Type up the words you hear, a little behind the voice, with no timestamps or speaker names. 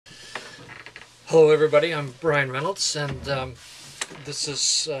Hello, everybody. I'm Brian Reynolds, and this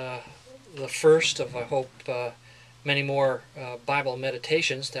is the first of, I hope, many more Bible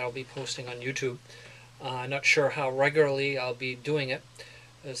meditations that I'll be posting on YouTube. I'm not sure how regularly I'll be doing it,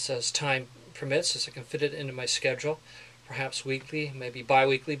 as time permits, as I can fit it into my schedule, perhaps weekly, maybe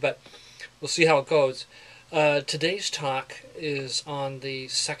bi-weekly, but we'll see how it goes. Today's talk is on the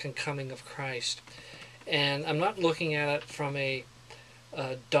second coming of Christ, and I'm not looking at it from a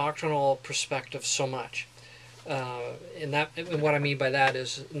doctrinal perspective so much. And what I mean by that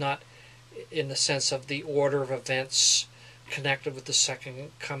is not in the sense of the order of events connected with the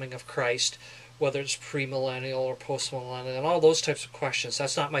second coming of Christ, whether it's premillennial or postmillennial, and all those types of questions.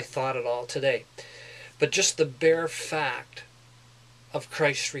 That's not my thought at all today. But just the bare fact of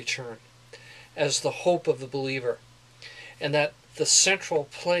Christ's return as the hope of the believer, and that the central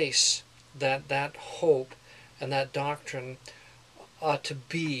place that hope and that doctrine ought to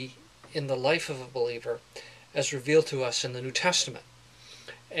be in the life of a believer as revealed to us in the New Testament.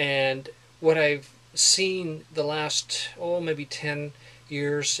 And what I've seen the last, maybe 10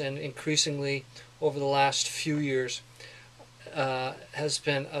 years, and increasingly over the last few years, has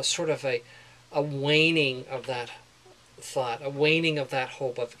been a sort of a waning of that thought, a waning of that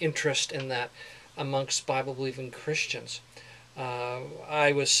hope, of interest in that amongst Bible-believing Christians.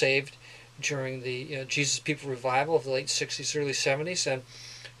 I was saved during the Jesus People revival of the late 60s, early 70s, and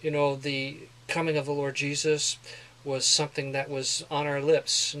the coming of the Lord Jesus was something that was on our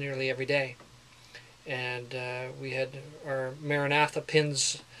lips nearly every day. And we had our Maranatha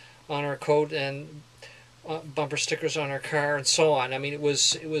pins on our coat and bumper stickers on our car and so on. I mean, it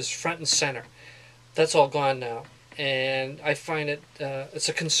was front and center. That's all gone now, and I find it's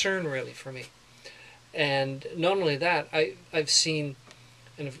a concern really for me. And not only that, I've seen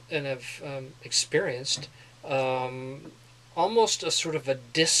and have experienced almost a sort of a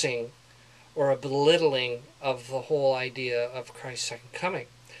dissing or a belittling of the whole idea of Christ's second coming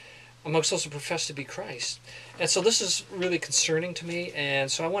amongst those who profess to be Christ. And so this is really concerning to me,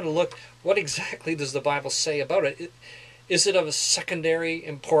 and so I want to look, what exactly does the Bible say about it? Is it of a secondary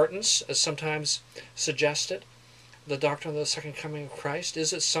importance, as sometimes suggested, the doctrine of the second coming of Christ?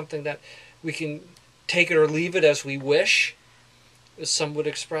 Is it something that we can take it or leave it as we wish, as some would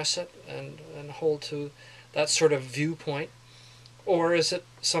express it, and hold to that sort of viewpoint? Or is it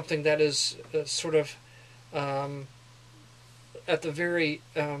something that is sort of at the very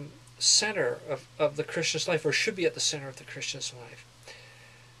center of the Christian's life, or should be at the center of the Christian's life,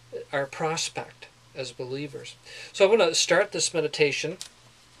 our prospect as believers? So I want to start this meditation,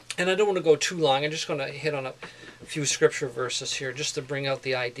 and I don't want to go too long. I'm just going to hit on a few scripture verses here just to bring out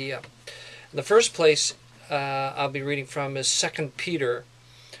the idea. In the first place I'll be reading from is 2 Peter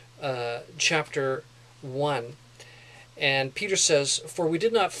chapter 1. And Peter says, "For we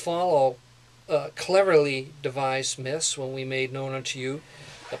did not follow cleverly devised myths when we made known unto you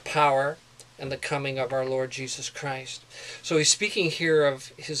the power and the coming of our Lord Jesus Christ." So he's speaking here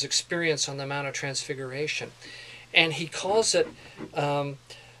of his experience on the Mount of Transfiguration. And he calls it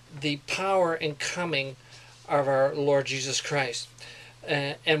the power and coming of our Lord Jesus Christ.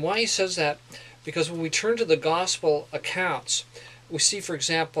 And why he says that, because when we turn to the gospel accounts, we see, for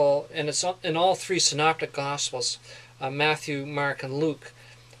example, and it's in all three synoptic gospels, Matthew, Mark, and Luke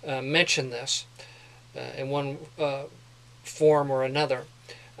mention this in one form or another.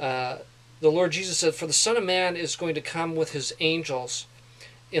 The Lord Jesus said, "For the Son of Man is going to come with his angels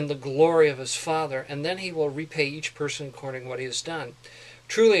in the glory of his Father, and then he will repay each person according to what he has done.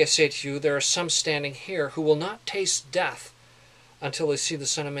 Truly I say to you, there are some standing here who will not taste death until they see the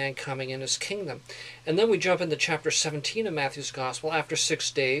Son of Man coming in his kingdom." And then we jump into chapter 17 of Matthew's Gospel. After 6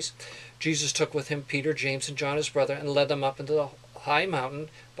 days, Jesus took with him Peter, James, and John his brother, and led them up into the high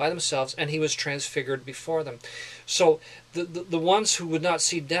mountain by themselves, and he was transfigured before them. So the ones who would not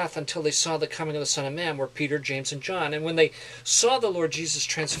see death until they saw the coming of the Son of Man were Peter, James, and John. And when they saw the Lord Jesus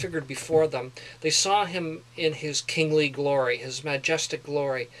transfigured before them, they saw him in his kingly glory, his majestic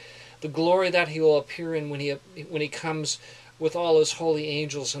glory, the glory that he will appear in when he comes with all his holy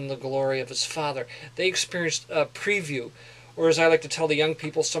angels in the glory of his Father. They experienced a preview, or as I like to tell the young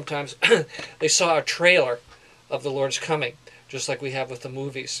people sometimes, they saw a trailer of the Lord's coming, just like we have with the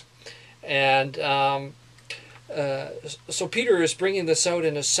movies. And so Peter is bringing this out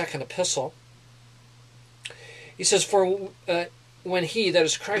in his second epistle. He says, "For when he, that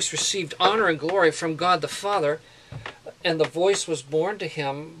is Christ, received honor and glory from God the Father, and the voice was borne to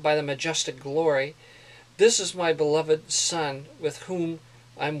him by the majestic glory, 'This is my beloved Son, with whom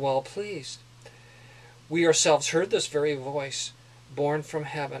I am well pleased.' We ourselves heard this very voice, born from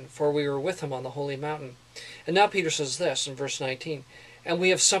heaven, for we were with him on the holy mountain." And now Peter says this in verse 19, "And we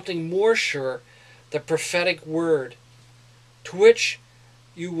have something more sure, the prophetic word, to which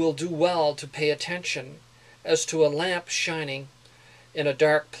you will do well to pay attention, as to a lamp shining in a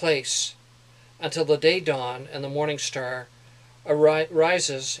dark place, until the day dawn and the morning star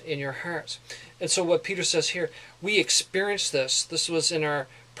rises in your hearts. And so what Peter says here, we experienced this. This was in our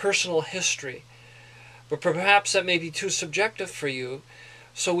personal history. But perhaps that may be too subjective for you.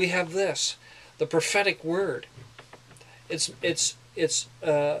 So we have this, the prophetic word. It's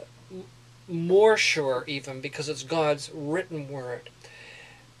more sure even because it's God's written word,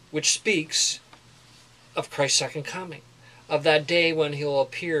 which speaks of Christ's second coming, of that day when he will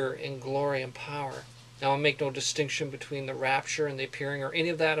appear in glory and power. Now, I'll make no distinction between the rapture and the appearing or any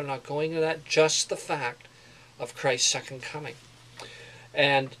of that. I'm not going into that. Just the fact of Christ's second coming.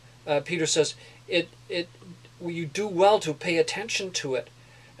 And Peter says, you do well to pay attention to it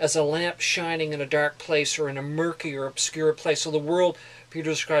as a lamp shining in a dark place or in a murky or obscure place. So the world,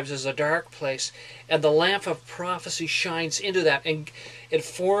 Peter describes as a dark place, and the lamp of prophecy shines into that, and it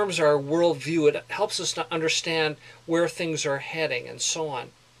forms our worldview. It helps us to understand where things are heading and so on.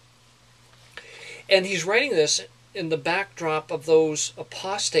 And he's writing this in the backdrop of those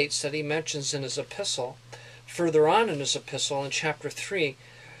apostates that he mentions in his epistle, further on in his epistle in chapter 3,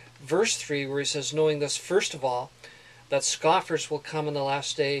 verse 3, where he says, knowing this first of all, that scoffers will come in the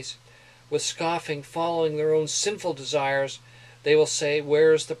last days, with scoffing, following their own sinful desires. They will say,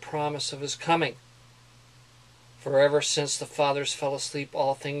 where is the promise of his coming? For ever since the fathers fell asleep,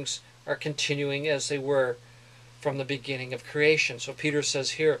 all things are continuing as they were from the beginning of creation. So Peter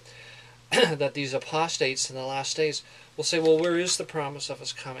says here that these apostates in the last days will say, well, where is the promise of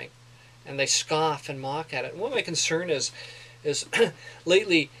his coming? And they scoff and mock at it. And what my concern is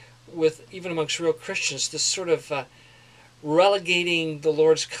lately, with even amongst real Christians, this sort of relegating the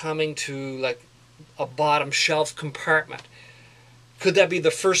Lord's coming to like a bottom shelf compartment. Could that be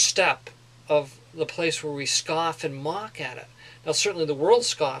the first step of the place where we scoff and mock at it? Now, certainly the world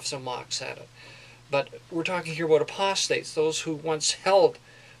scoffs and mocks at it, but we're talking here about apostates, those who once held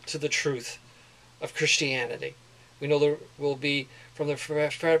to the truth of Christianity. We know there will be, from the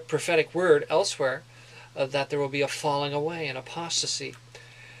prophetic word elsewhere, that there will be a falling away and apostasy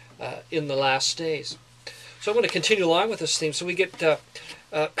in the last days. So I'm going to continue along with this theme. So we get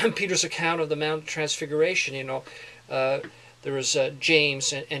Peter's account of the Mount of Transfiguration. There was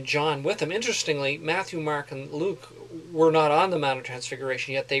James and John with him. Interestingly, Matthew, Mark, and Luke were not on the Mount of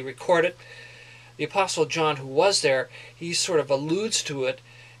Transfiguration, yet they record it. The Apostle John, who was there, he sort of alludes to it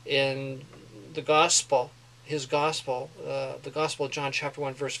in the Gospel, the Gospel of John, chapter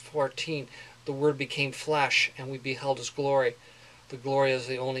 1, verse 14. The Word became flesh, and we beheld his glory. The glory is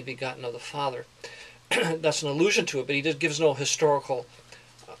the only begotten of the Father. That's an allusion to it, but he just gives no historical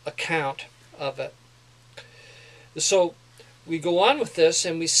account of it. So we go on with this,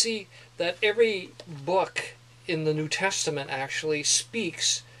 and we see that every book in the New Testament actually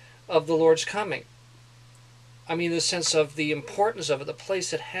speaks of the Lord's coming. I mean, in the sense of the importance of it, the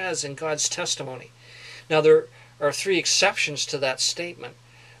place it has in God's testimony. Now, there are three exceptions to that statement.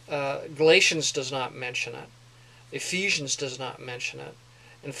 Galatians does not mention it. Ephesians does not mention it.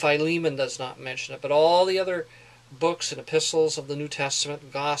 And Philemon does not mention it. But all the other books and epistles of the New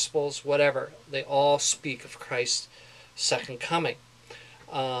Testament, Gospels, whatever, they all speak of Christ's second coming.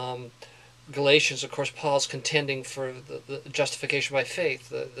 Galatians, of course, Paul's contending for the justification by faith.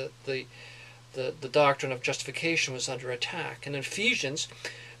 The doctrine of justification was under attack. And in Ephesians,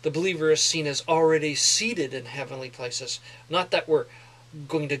 the believer is seen as already seated in heavenly places. Not that we're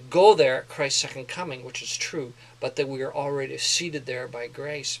going to go there at Christ's second coming, which is true, but that we are already seated there by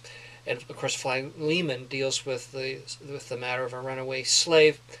grace. And of course, Philemon deals with the matter of a runaway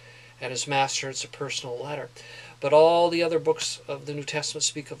slave and his master. It's a personal letter. But all the other books of the New Testament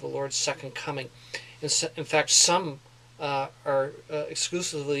speak of the Lord's second coming. In fact, some are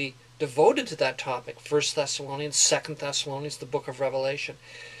exclusively devoted to that topic. 1 Thessalonians, 2 Thessalonians, the book of Revelation,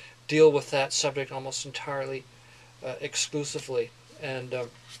 deal with that subject almost entirely exclusively. And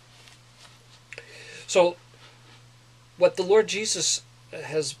so what the Lord Jesus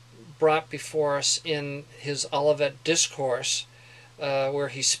has brought before us in his Olivet Discourse, where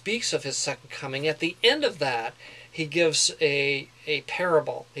he speaks of his second coming, at the end of that, he gives a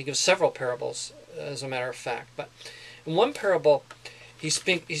parable. He gives several parables, as a matter of fact. But in one parable, he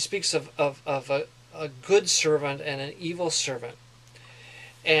speaks of a good servant and an evil servant.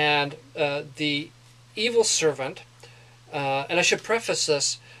 And the evil servant, and I should preface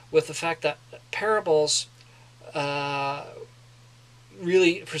this with the fact that parables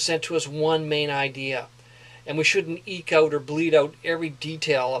really present to us one main idea. And we shouldn't eke out or bleed out every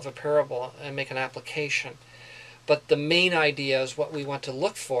detail of a parable and make an application. But the main idea is what we want to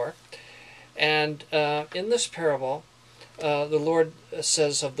look for. And in this parable, the Lord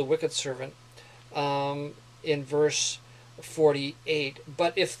says of the wicked servant in verse 48,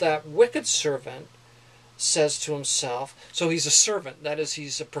 but if that wicked servant says to himself, so he's a servant, that is,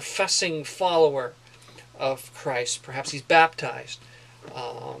 he's a professing follower of Christ, perhaps he's baptized,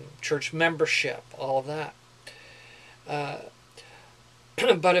 church membership, all of that.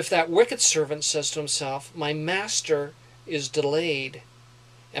 But if that wicked servant says to himself, my master is delayed,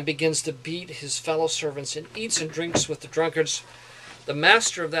 and begins to beat his fellow servants and eats and drinks with the drunkards, the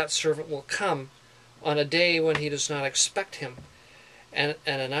master of that servant will come on a day when he does not expect him, and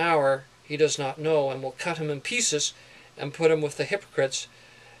an hour he does not know, and will cut him in pieces and put him with the hypocrites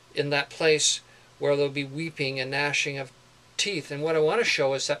in that place where there'll be weeping and gnashing of teeth. And what I want to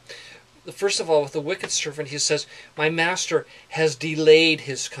show is that, first of all, with the wicked servant, he says, my master has delayed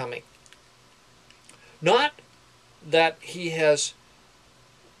his coming. Not that he has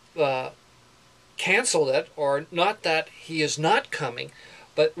canceled it, or not that he is not coming,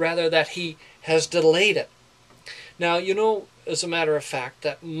 but rather that he has delayed it. Now, you know, as a matter of fact,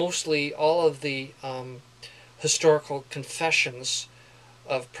 that mostly all of the historical confessions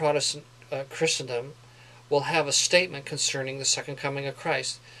of Protestant Christendom will have a statement concerning the second coming of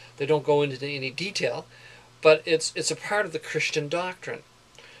Christ. They don't go into any detail, but it's a part of the Christian doctrine.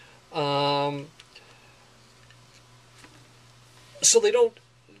 So they don't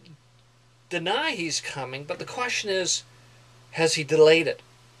deny he's coming, but the question is, has he delayed it?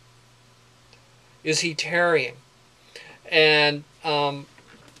 Is he tarrying? And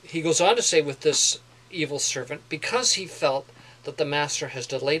he goes on to say with this evil servant, because he felt that the master has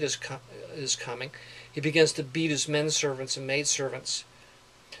delayed his coming, he begins to beat his men servants and maid servants.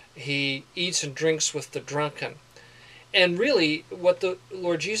 He eats and drinks with the drunken. And really, what the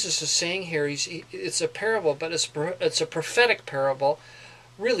Lord Jesus is saying here, it's a parable, but it's a prophetic parable,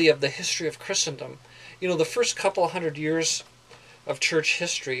 really, of the history of Christendom. You know, the first couple of hundred years of church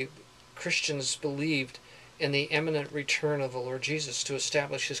history, Christians believed in the imminent return of the Lord Jesus to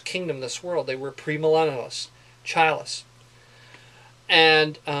establish his kingdom in this world. They were premillennialists, childless.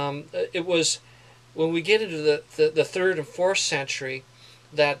 And it was when we get into the 3rd and 4th century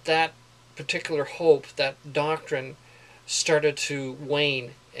that particular hope, that doctrine, started to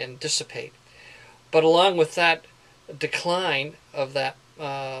wane and dissipate. But along with that decline of that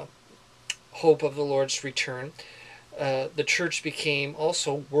hope of the Lord's return, the church became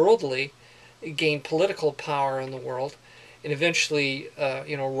also worldly, gained political power in the world, and eventually,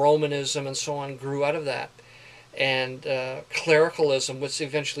 Romanism and so on grew out of that, and clericalism, which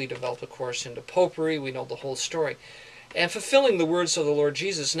eventually developed, of course, into popery. We know the whole story. And fulfilling the words of the Lord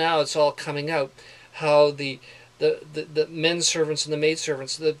Jesus, now it's all coming out, how the men servants and the maid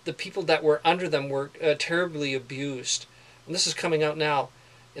servants, the people that were under them were terribly abused. And this is coming out now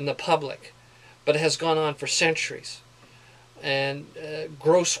in the public, but it has gone on for centuries. And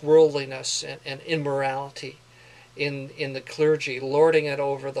gross worldliness and immorality in the clergy, lording it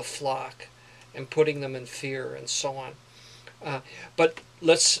over the flock and putting them in fear and so on. But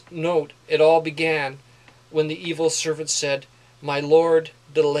let's note, it all began when the evil servant said, my Lord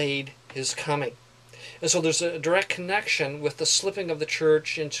delayed his coming. And so there's a direct connection with the slipping of the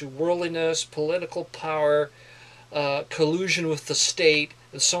church into worldliness, political power, collusion with the state,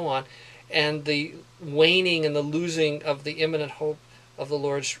 and so on, and the waning and the losing of the imminent hope of the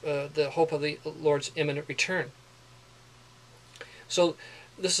Lord's, Lord's imminent return. So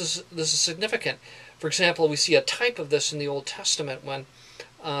this is significant. For example, we see a type of this in the Old Testament when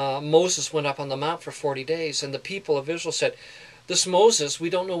Moses went up on the mount for 40 days, and the people of Israel said, this Moses, we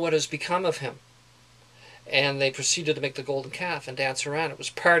don't know what has become of him. And they proceeded to make the golden calf and dance around. It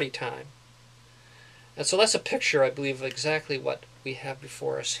was party time. And so that's a picture, I believe, of exactly what we have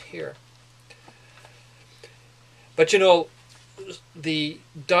before us here. But you know, the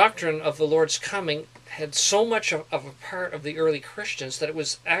doctrine of the Lord's coming had so much of a part of the early Christians that it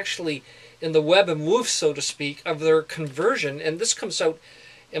was actually in the web and woof, so to speak, of their conversion. And this comes out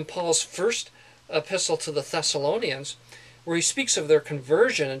in Paul's first epistle to the Thessalonians, where he speaks of their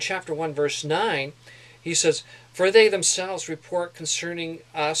conversion in chapter 1, verse 9. He says, for they themselves report concerning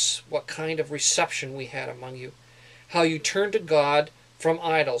us what kind of reception we had among you, how you turned to God from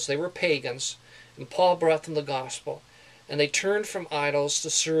idols. They were pagans, and Paul brought them the gospel. And they turned from idols to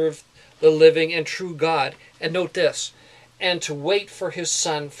serve the living and true God. And note this, and to wait for his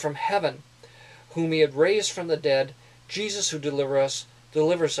Son from heaven, whom he had raised from the dead, Jesus who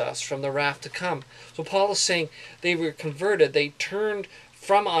delivers us from the wrath to come. So Paul is saying they were converted. They turned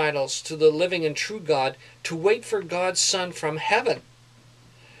from idols to the living and true God to wait for God's Son from heaven.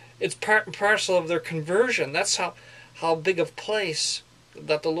 It's part and parcel of their conversion. That's how big of place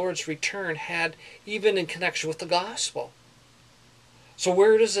that the Lord's return had even in connection with the gospel. So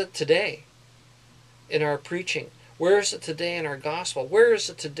where is it today in our preaching? Where is it today in our gospel? Where is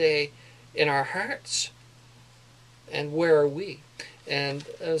it today in our hearts? And where are we? And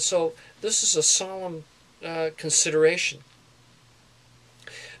so this is a solemn consideration.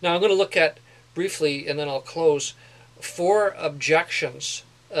 Now I'm going to look at briefly, and then I'll close, 4 objections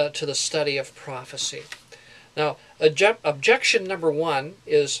to the study of prophecy. Now, objection number 1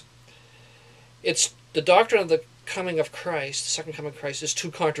 is it's the doctrine of the coming of Christ, the second coming of Christ, is too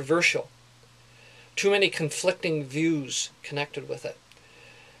controversial. Too many conflicting views connected with it,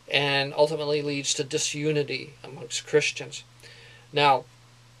 and ultimately leads to disunity amongst Christians. Now,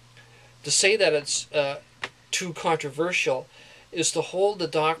 to say that it's too controversial is to hold the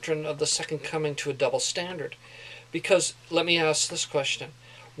doctrine of the second coming to a double standard. Because, let me ask this question.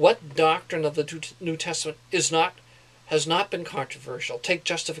 What doctrine of the New Testament has not been controversial? Take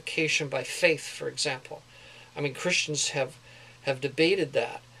justification by faith, for example. I mean, Christians have debated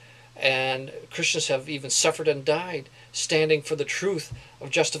that. And Christians have even suffered and died standing for the truth of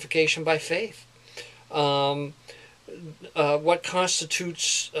justification by faith. What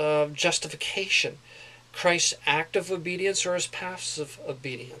constitutes justification? Christ's active obedience or his passive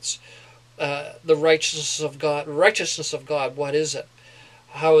obedience? The righteousness of God. Righteousness of God, what is it?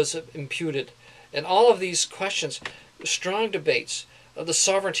 How is it imputed? And all of these questions, strong debates of the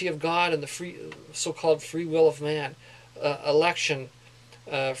sovereignty of God and the so-called free will of man, election,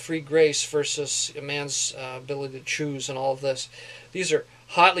 free grace versus a man's ability to choose, and all of this. These are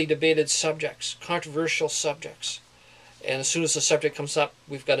hotly debated subjects, controversial subjects. And as soon as the subject comes up,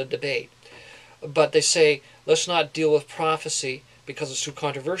 we've got a debate. But they say, let's not deal with prophecy because it's too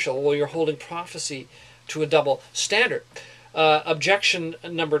controversial. Well, you're holding prophecy to a double standard. Objection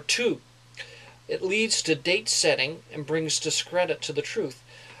number 2, it leads to date setting and brings discredit to the truth.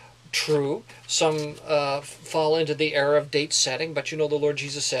 True, some fall into the error of date setting, but you know the Lord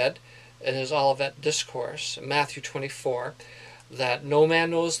Jesus said in his Olivet Discourse, in Matthew 24, that no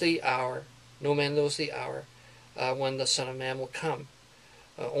man knows the hour when the Son of Man will come.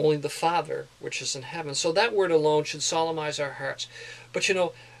 Only the Father, which is in heaven. So that word alone should solemnize our hearts. But you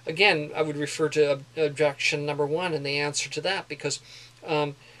know, again, I would refer to objection number 1 and the answer to that, because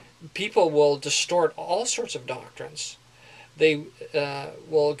people will distort all sorts of doctrines. They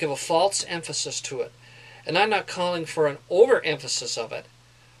will give a false emphasis to it. And I'm not calling for an overemphasis of it,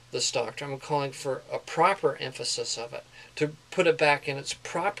 this doctrine. I'm calling for a proper emphasis of it, to put it back in its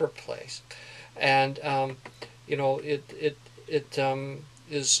proper place. And, you know, it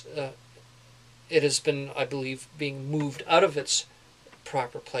has been, I believe, being moved out of its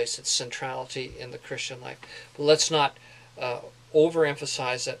proper place, its centrality in the Christian life. But let's not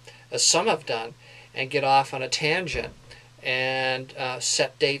overemphasize it, as some have done, and get off on a tangent and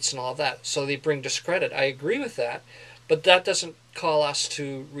set dates and all that. So they bring discredit. I agree with that, but that doesn't call us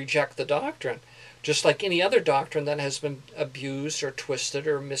to reject the doctrine. Just like any other doctrine that has been abused or twisted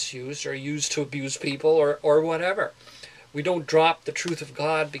or misused or used to abuse people or whatever. We don't drop the truth of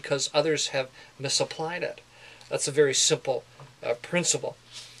God because others have misapplied it. That's a very simple principle.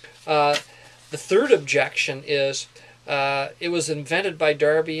 The third objection is it was invented by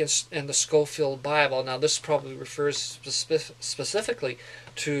Darby and the Schofield Bible. Now this probably refers specifically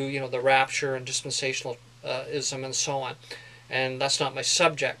to, you know, the rapture and dispensationalism and so on. And that's not my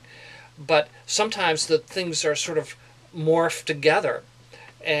subject. But sometimes the things are sort of morphed together.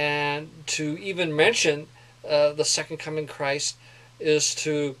 And to even mention the second coming Christ is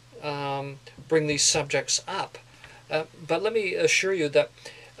to bring these subjects up. But let me assure you that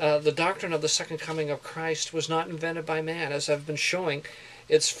the doctrine of the second coming of Christ was not invented by man. As I've been showing,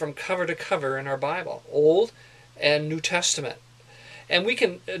 it's from cover to cover in our Bible, Old and New Testament. And we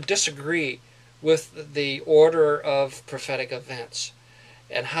can disagree with the order of prophetic events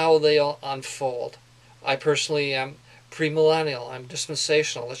and how they'll unfold. I personally am premillennial. I'm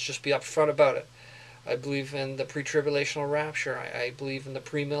dispensational. Let's just be upfront about it. I believe in the pre-tribulational rapture. I believe in the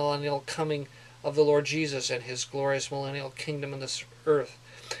premillennial coming of the Lord Jesus and his glorious millennial kingdom in this earth.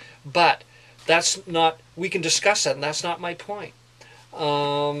 But that's not, we can discuss that, and that's not my point.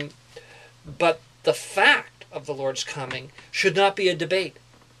 But the fact of the Lord's coming should not be a debate.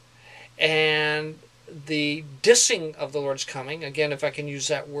 And the dissing of the Lord's coming, again, if I can use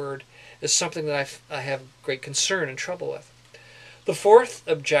that word, is something that I have great concern and trouble with. The fourth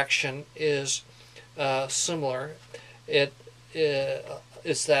objection is similar. It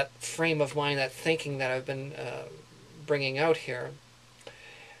is that frame of mind, that thinking that I've been bringing out here,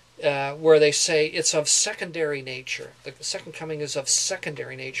 where they say it's of secondary nature. The second coming is of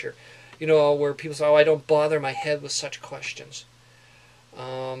secondary nature. You know, where people say, oh, I don't bother my head with such questions.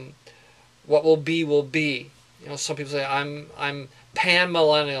 What will be will be. You know, some people say I'm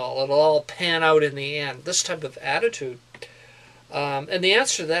pan-millennial. It'll all pan out in the end. This type of attitude. And the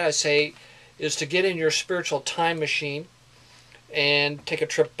answer to that, I say, is to get in your spiritual time machine and take a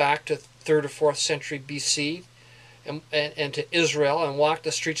trip back to 3rd or 4th century BC and to Israel and walk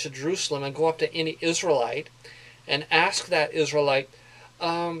the streets of Jerusalem and go up to any Israelite and ask that Israelite,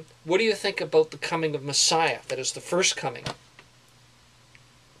 what do you think about the coming of Messiah? That is the first coming.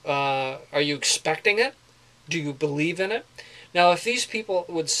 Are you expecting it? Do you believe in it? Now, if these people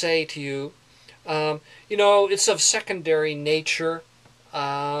would say to you, you know, it's of secondary nature.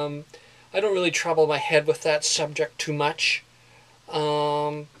 I don't really trouble my head with that subject too much.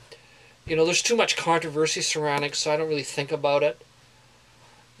 You know, there's too much controversy surrounding, so I don't really think about it.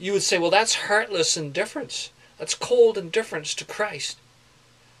 You would say, well, that's heartless indifference. That's cold indifference to Christ,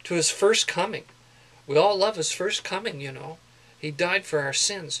 to his first coming. We all love his first coming, you know. He died for our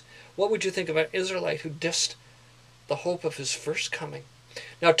sins. What would you think of an Israelite who dissed the hope of his first coming?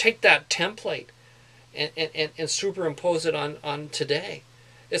 Now take that template and superimpose it on today.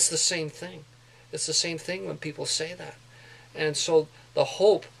 It's the same thing. It's the same thing when people say that. And so the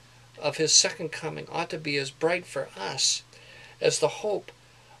hope of his second coming ought to be as bright for us as the hope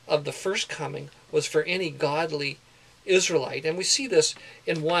of the first coming was for any godly Israelite. And we see this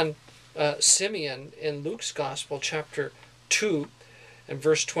in one Simeon in Luke's Gospel, chapter 2 and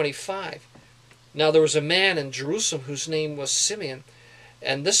verse 25. Now there was a man in Jerusalem whose name was Simeon,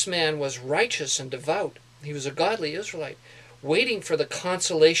 and this man was righteous and devout. He was a godly Israelite, waiting for the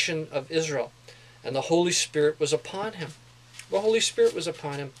consolation of Israel, and the Holy Spirit was upon him. The Holy Spirit was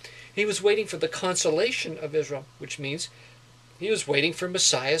upon him. He was waiting for the consolation of Israel, which means he was waiting for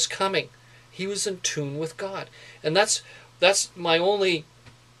Messiah's coming. He was in tune with God. And that's my only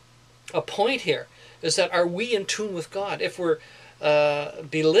point here, is that are we in tune with God? If we're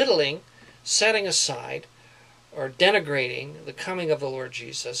belittling, setting aside, or denigrating the coming of the Lord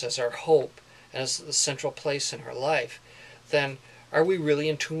Jesus as our hope, as the central place in our life, then are we really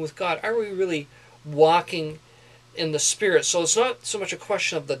in tune with God? Are we really walking in the Spirit? So it's not so much a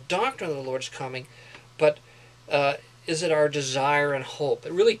question of the doctrine of the Lord's coming, but is it our desire and hope?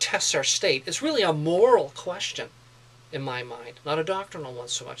 It really tests our state. It's really a moral question in my mind, not a doctrinal one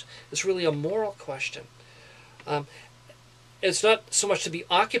so much. It's really a moral question. It's not so much to be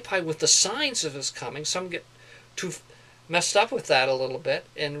occupied with the signs of his coming. Some get too messed up with that a little bit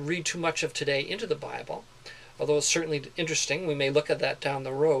and read too much of today into the Bible, although it's certainly interesting. We may look at that down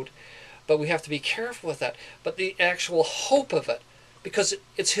the road, but we have to be careful with that. But the actual hope of it, because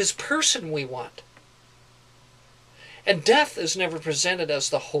it's his person we want. And death is never presented as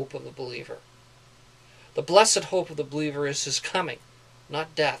the hope of the believer. The blessed hope of the believer is his coming,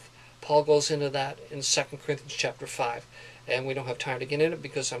 not death. Paul goes into that in 2 Corinthians chapter 5. And we don't have time to get in it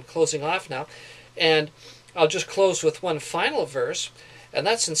because I'm closing off now. And I'll just close with one final verse, and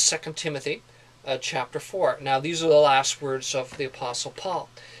that's in 2 Timothy chapter 4. Now, these are the last words of the Apostle Paul.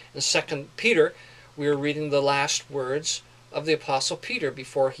 In 2 Peter, we are reading the last words of the Apostle Peter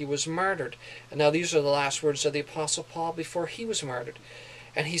before he was martyred. And now these are the last words of the Apostle Paul before he was martyred.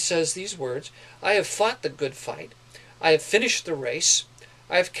 And he says these words, I have fought the good fight. I have finished the race.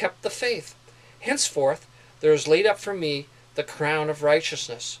 I have kept the faith. Henceforth, there is laid up for me the crown of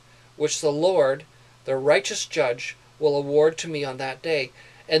righteousness, which the Lord, the righteous judge, will award to me on that day,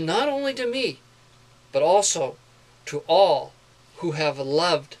 and not only to me, but also to all who have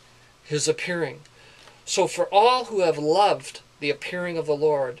loved his appearing. So for all who have loved the appearing of the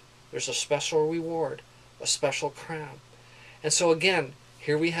Lord, there's a special reward, a special crown. And so again,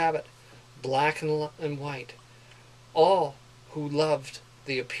 here we have it, black and white. All who loved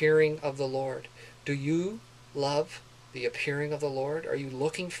the appearing of the Lord. Do you love the appearing of the Lord? Are you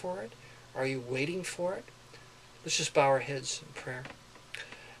looking for it? Are you waiting for it? Let's just bow our heads in prayer.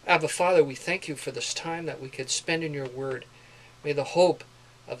 Abba, Father, we thank you for this time that we could spend in your word. May the hope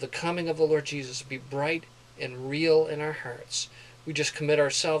of the coming of the Lord Jesus be bright and real in our hearts. We just commit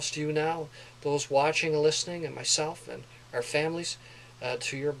ourselves to you now, those watching and listening, and myself and our families,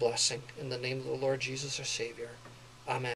 to your blessing. In the name of the Lord Jesus, our Savior. Amen.